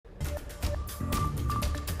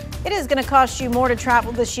It is going to cost you more to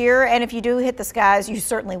travel this year, and if you do hit the skies, you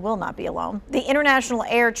certainly will not be alone. The International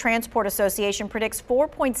Air Transport Association predicts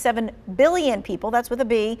 4.7 billion people, that's with a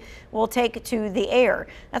B, will take to the air.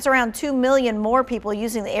 That's around 2 million more people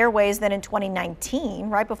using the airways than in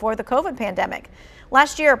 2019, right before the COVID pandemic.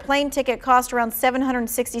 Last year, a plane ticket cost around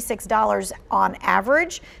 $766 on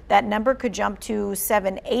average. That number could jump to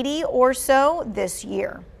 $780 or so this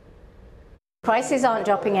year. Prices aren't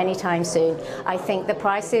dropping anytime soon. I think the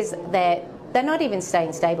prices, they're not even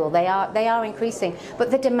staying stable. They are increasing,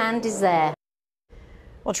 but the demand is there.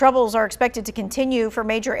 Well, troubles are expected to continue for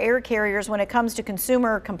major air carriers when it comes to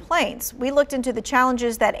consumer complaints. We looked into the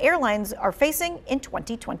challenges that airlines are facing in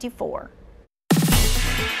 2024.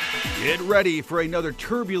 Get ready for another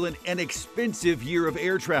turbulent and expensive year of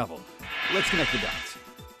air travel. Let's connect the dots.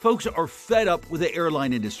 Folks are fed up with the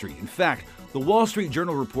airline industry. In fact, the Wall Street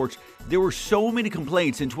Journal reports there were so many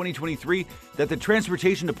complaints in 2023 that the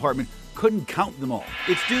Transportation Department couldn't count them all.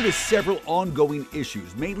 It's due to several ongoing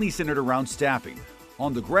issues, mainly centered around staffing.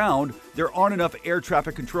 On the ground, there aren't enough air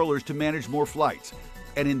traffic controllers to manage more flights.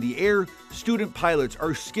 And in the air, student pilots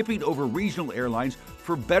are skipping over regional airlines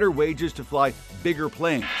for better wages to fly bigger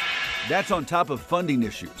planes. That's on top of funding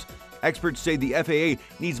issues. Experts say the FAA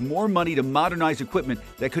needs more money to modernize equipment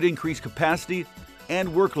that could increase capacity and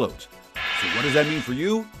workloads. So what does that mean for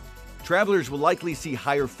you? Travelers will likely see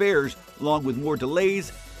higher fares along with more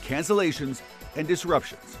delays, cancellations, and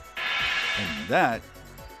disruptions. And that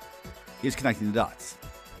is connecting the dots.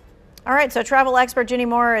 All right, so travel expert Jenny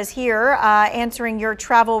Moore is here answering your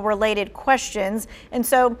travel-related questions. And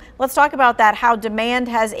so let's talk about that, how demand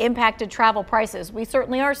has impacted travel prices. We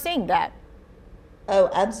certainly are seeing that. Oh,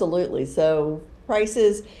 absolutely. So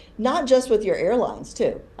prices, not just with your airlines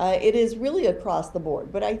too. It is really across the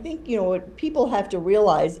board. But I think, what people have to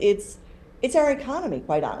realize, it's our economy,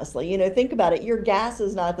 quite honestly. Think about it. Your gas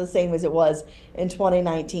is not the same as it was in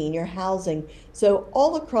 2019, your housing. So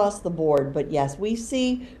all across the board. But yes, we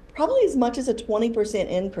see probably as much as a 20%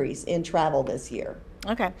 increase in travel this year.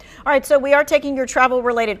 Okay. All right. So we are taking your travel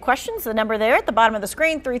related questions. The number there at the bottom of the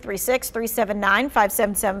screen,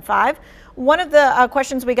 336-379-5775. One of the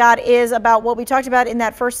questions we got is about what we talked about in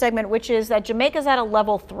that first segment, which is that Jamaica's at a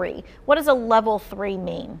level 3. What does a level 3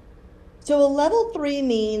 mean? So a level 3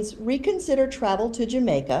 means reconsider travel to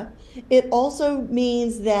Jamaica. It also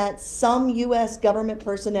means that some U.S. government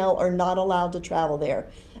personnel are not allowed to travel there.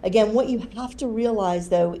 Again, what you have to realize,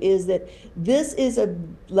 though, is that this is a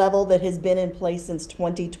level that has been in place since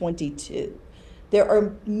 2022. There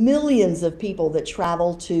are millions of people that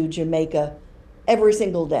travel to Jamaica every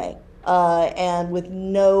single day, and with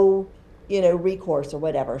no recourse or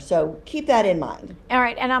whatever. So keep that in mind. All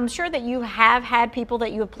right. And I'm sure that you have had people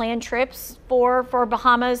that you have planned trips for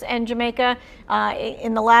Bahamas and Jamaica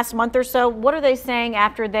in the last month or so. What are they saying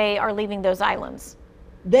after they are leaving those islands?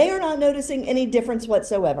 They are not noticing any difference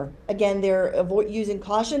whatsoever. Again, they're using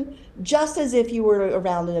caution, just as if you were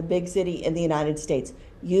around in a big city in the United States.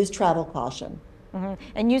 Use travel caution. Mm-hmm.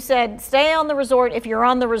 And you said stay on the resort if you're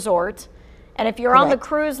on the resort. And if you're Correct. on the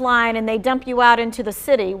cruise line and they dump you out into the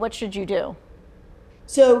city, what should you do?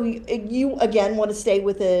 So you, again, want to stay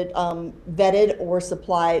with a vetted or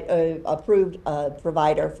supplied, approved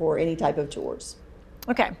provider for any type of tours.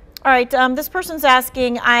 Okay. All right. This person's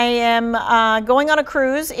asking, I am going on a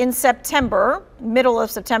cruise in September, middle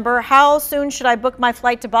of September. How soon should I book my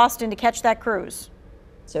flight to Boston to catch that cruise?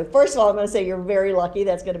 So first of all, I'm going to say you're very lucky.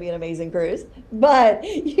 That's going to be an amazing cruise. But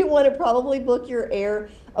you want to probably book your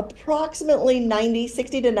air approximately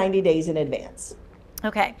 60 to 90 days in advance.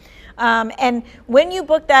 Okay. And when you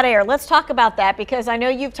book that air, let's talk about that, because I know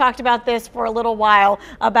you've talked about this for a little while,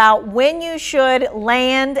 about when you should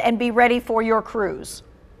land and be ready for your cruise.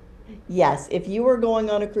 Yes, if you are going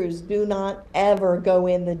on a cruise, do not ever go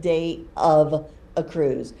in the day of a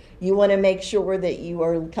cruise. You want to make sure that you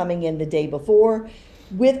are coming in the day before.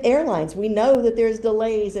 With airlines, we know that there's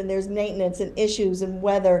delays and there's maintenance and issues and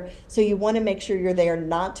weather, so you want to make sure you're there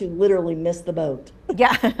not to literally miss the boat.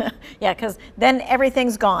 Yeah, yeah, because then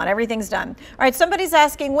everything's gone, everything's done. All right, somebody's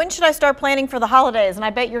asking, when should I start planning for the holidays? And I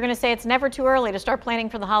bet you're going to say it's never too early to start planning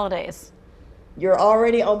for the holidays. You're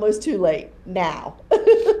already almost too late now.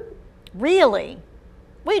 Really?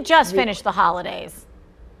 We just finished the holidays.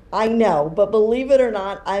 I know, but believe it or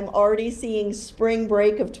not, I'm already seeing spring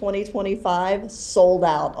break of 2025 sold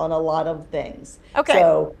out on a lot of things. Okay.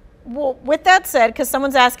 So, well, with that said, because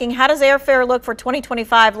someone's asking, how does airfare look for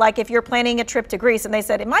 2025? Like if you're planning a trip to Greece, and they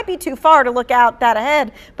said it might be too far to look out that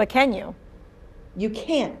ahead, but can you? You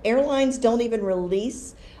can't. Airlines don't even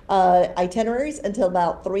release itineraries until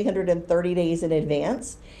about 330 days in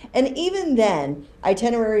advance. And even then,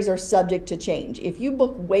 itineraries are subject to change. If you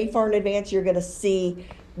book way far in advance, you're going to see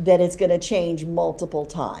that it's going to change multiple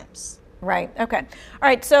times. Right. Okay. All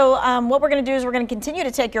right. So what we're going to do is we're going to continue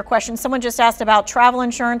to take your questions. Someone just asked about travel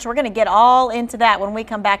insurance. We're going to get all into that when we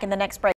come back in the next break.